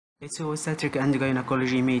It's obstetric and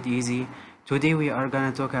gynecology made easy. Today we are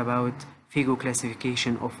gonna talk about figo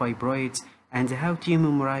classification of fibroids and how to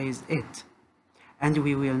memorize it. And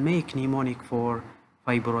we will make mnemonic for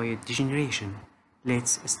fibroid degeneration.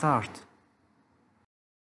 Let's start.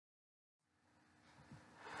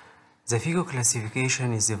 The figo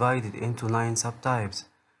classification is divided into 9 subtypes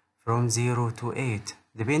from 0 to 8,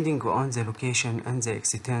 depending on the location and the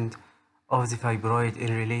extent of the fibroid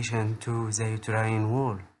in relation to the uterine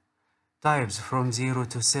wall. Types from 0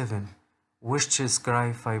 to 7, which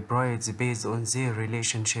describe fibroids based on their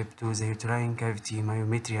relationship to the uterine cavity,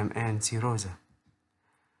 myometrium, and serosa.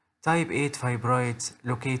 Type 8 fibroids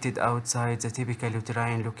located outside the typical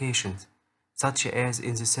uterine locations, such as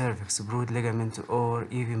in the cervix, broad ligament, or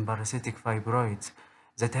even parasitic fibroids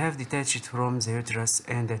that have detached from the uterus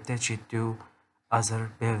and attached to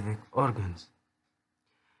other pelvic organs.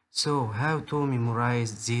 So, how to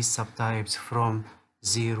memorize these subtypes from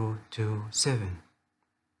 0 to 7?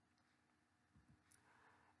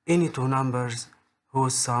 Any two numbers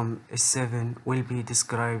whose sum is 7 will be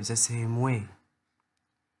described the same way.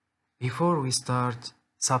 Before we start,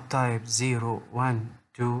 subtype 0, 1,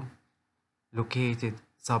 2 located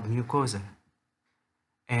submucosal,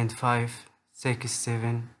 and 5, 6,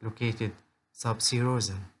 7 located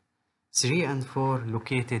subserosal, 3 and 4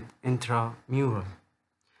 located intramural.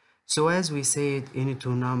 So as we said, any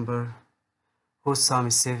two number whose sum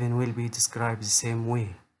is 7 will be described the same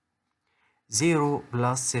way. 0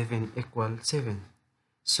 plus 7 equals 7.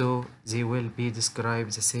 So they will be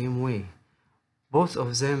described the same way. Both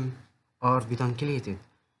of them are pedunculated,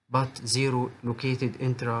 but 0 located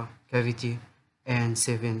intracavity and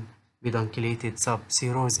 7 pedunculated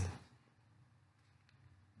subserosal.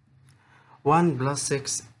 1 plus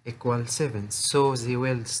 6 equals 7. So they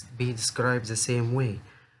will be described the same way.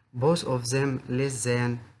 Both of them less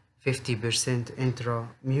than 50%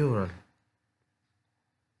 intramural.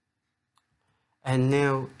 And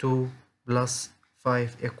now 2 plus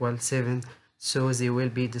 5 equals 7, so they will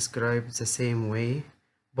be described the same way.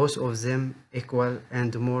 Both of them equal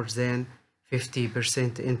and more than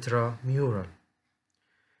 50% intramural.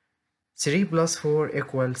 3 plus 4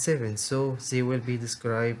 equals 7, so they will be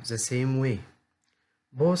described the same way.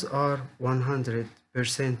 Both are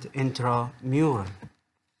 100% intramural.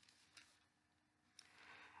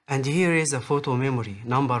 And here is a photo memory.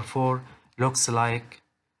 Number 4 looks like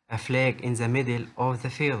a flag in the middle of the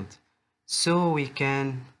field. So we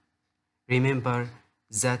can remember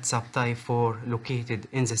that subtype 4 located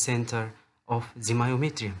in the center of the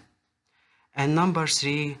myometrium. And number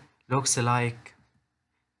 3 looks like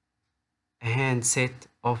a handset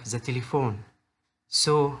of the telephone.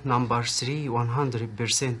 So number 3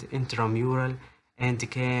 100% intramural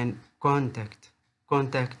and can contact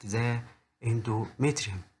the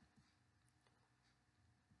endometrium.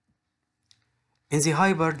 In the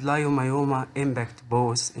hybrid leiomyoma impact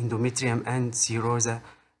both endometrium and serosa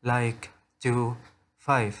like 2,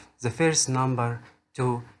 5. The first number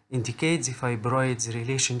 2 indicates the fibroid's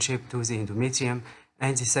relationship to the endometrium,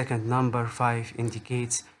 and the second number 5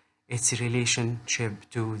 indicates its relationship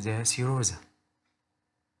to the serosa.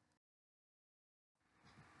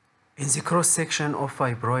 In the cross-section of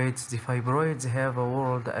fibroids, the fibroids have a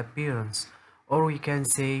whorled appearance, or we can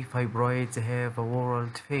say fibroids have a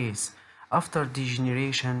whorled face. After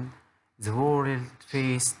degeneration, the whorled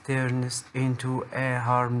face turns into a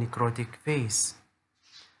harm necrotic face.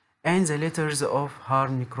 And the letters of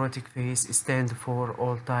harm necrotic face stand for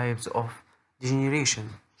all types of degeneration.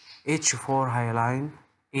 H for hyaline,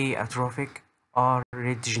 A atrophic, R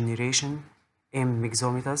red degeneration, M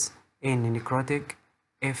myxomatous, N necrotic,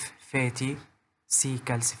 F fatty, C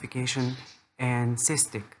calcification, and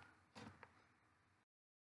cystic.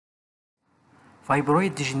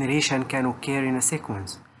 Fibroid degeneration can occur in a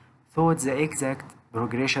sequence, though the exact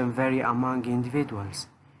progression vary among individuals.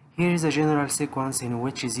 Here is a general sequence in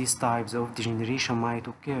which these types of degeneration might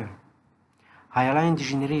occur. Hyaline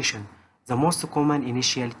degeneration, the most common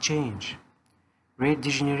initial change. Red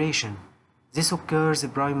degeneration, this occurs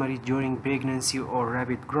primarily during pregnancy or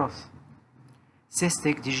rapid growth.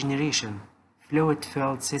 Cystic degeneration,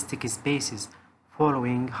 fluid-filled cystic spaces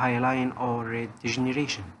following hyaline or red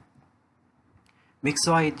degeneration.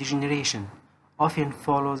 Myxoid degeneration often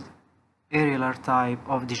follows areolar type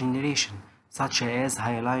of degeneration, such as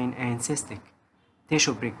hyaline and cystic.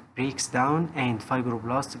 Tissue breaks down and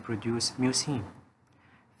fibroblasts produce mucin.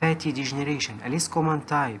 Fatty degeneration, a less common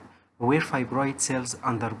type where fibroid cells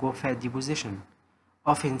undergo fat deposition,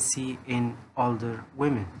 often seen in older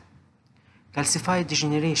women. Calcified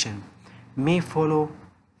degeneration may follow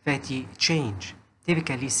fatty change,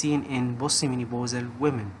 typically seen in postmenopausal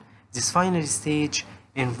women. This final stage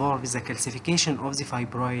involves the calcification of the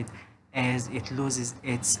fibroid as it loses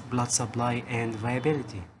its blood supply and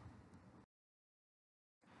viability.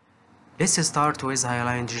 Let's start with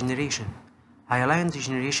hyaline degeneration. Hyaline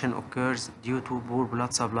degeneration occurs due to poor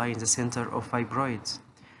blood supply in the center of fibroids.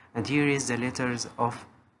 And here is the letters of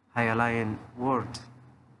hyaline word.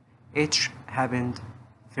 H happened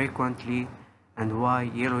frequently, and Y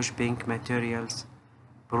yellowish-pink materials.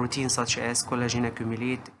 Proteins such as collagen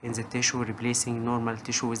accumulate in the tissue, replacing normal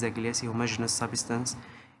tissue with a glassy homogeneous substance.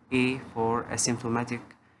 A for asymptomatic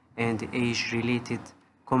and age-related,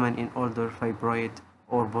 common in older fibroid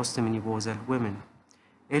or postmenopausal women.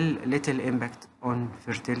 L little impact on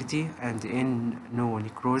fertility, and N no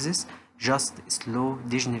necrosis, just slow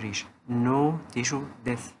degeneration, no tissue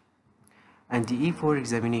death. And the E for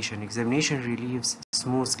examination. Examination relieves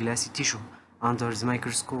smooth glassy tissue under the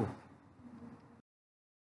microscope.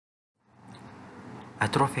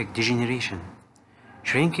 Atrophic degeneration.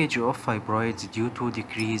 Shrinkage of fibroids due to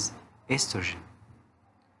decreased estrogen.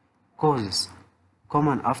 Causes.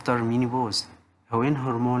 Common after menopause, when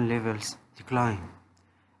hormone levels decline.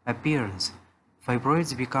 Appearance.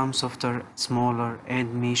 Fibroids become softer, smaller,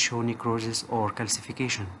 and may show necrosis or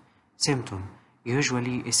calcification. Symptom.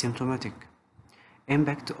 Usually asymptomatic.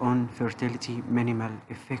 Impact on fertility, minimal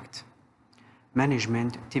effect.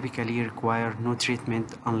 Management typically require no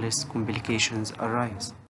treatment unless complications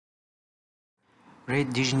arise.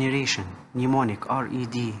 Red degeneration, mnemonic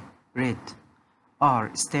RED, red.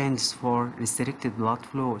 R stands for restricted blood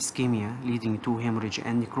flow ischemia leading to hemorrhage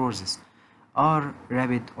and necrosis. R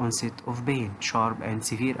rapid onset of pain, sharp and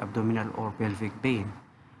severe abdominal or pelvic pain.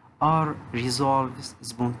 R resolves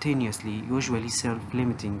spontaneously, usually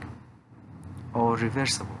self-limiting or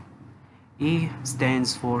reversible. E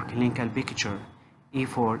stands for clinical picture, E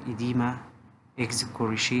for edema,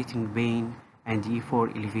 excruciating pain, and E for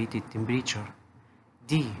elevated temperature.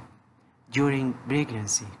 D. During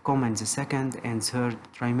pregnancy, common the second and third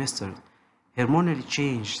trimester, hormonal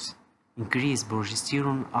changes, increased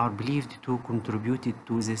progesterone are believed to contribute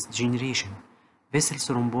to this degeneration. Vessel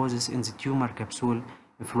thrombosis in the tumor capsule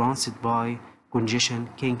influenced by congestion,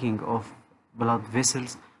 kinking of blood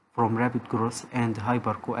vessels from rapid growth and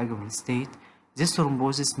hypercoagulable state. This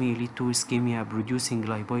thrombosis may lead to ischemia, producing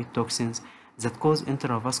lipoid toxins that cause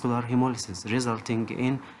intravascular hemolysis, resulting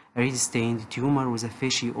in a red-stained tumor with a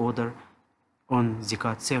fishy odor on the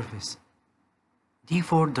cut surface. D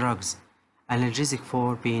for drugs, analgesic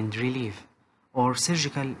for pain relief, or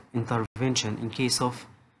surgical intervention in case of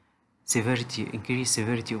increased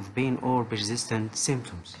severity of pain or persistent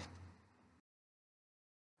symptoms.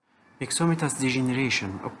 Myxomatous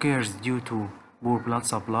degeneration occurs due to poor blood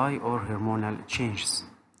supply or hormonal changes.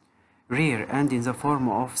 Rare and in the form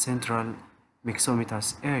of central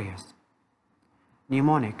myxomatous areas.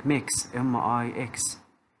 Mnemonic mix, MIX.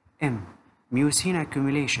 M. Mucin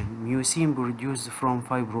accumulation, mucin produced from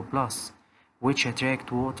fibroblasts, which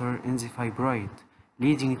attract water in the fibroid,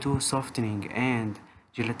 leading to softening and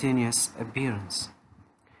gelatinous appearance.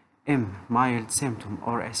 M. Mild symptom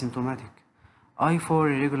or asymptomatic. I for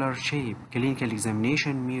irregular shape, clinical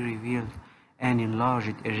examination may reveal an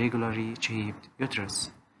enlarged irregularly shaped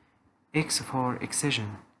uterus. X for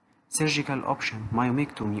excision. Surgical option,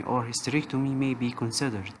 myomectomy or hysterectomy may be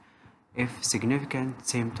considered if significant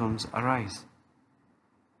symptoms arise.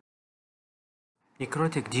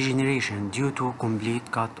 Necrotic degeneration due to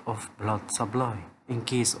complete cut of blood supply in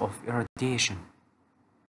case of irradiation.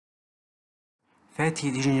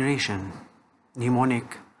 Fatty degeneration,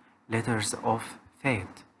 mnemonic letters of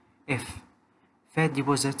fat. F. Fat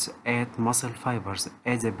deposits at muscle fibers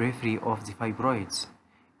at the periphery of the fibroids.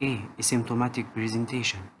 A. Asymptomatic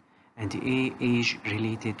presentation. And A.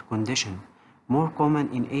 Age-related condition, more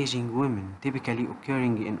common in aging women, typically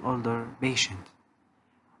occurring in older patients.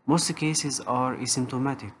 Most cases are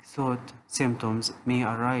asymptomatic, thought symptoms may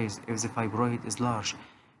arise if the fibroid is large,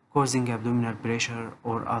 causing abdominal pressure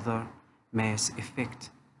or other mass effect.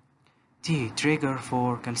 T. Trigger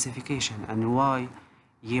for calcification, and Y.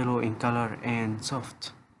 Yellow in color and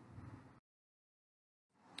soft.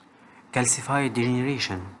 Calcified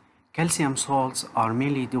degeneration. Calcium salts are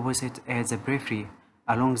mainly deposited at the periphery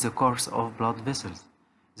along the course of blood vessels.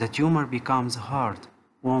 The tumor becomes hard,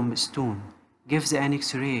 warm stone, gives an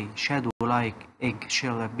X-ray shadow-like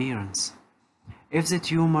eggshell appearance. If the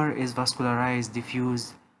tumor is vascularized,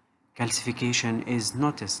 diffuse calcification is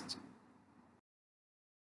noticed.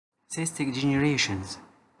 Cystic degenerations,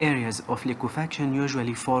 areas of liquefaction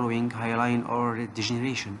usually following hyaline or red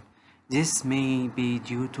degeneration. This may be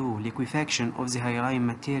due to liquefaction of the hyaline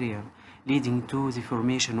material, leading to the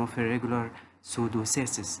formation of irregular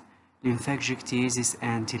pseudocysts. Lymphangiectasis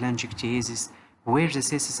and telangiectasis where the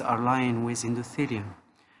cysts are lined with endothelium.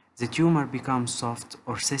 The tumor becomes soft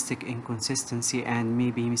or cystic inconsistency and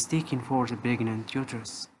may be mistaken for the pregnant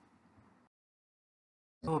uterus.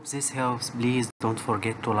 Hope this helps. Please don't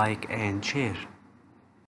forget to like and share.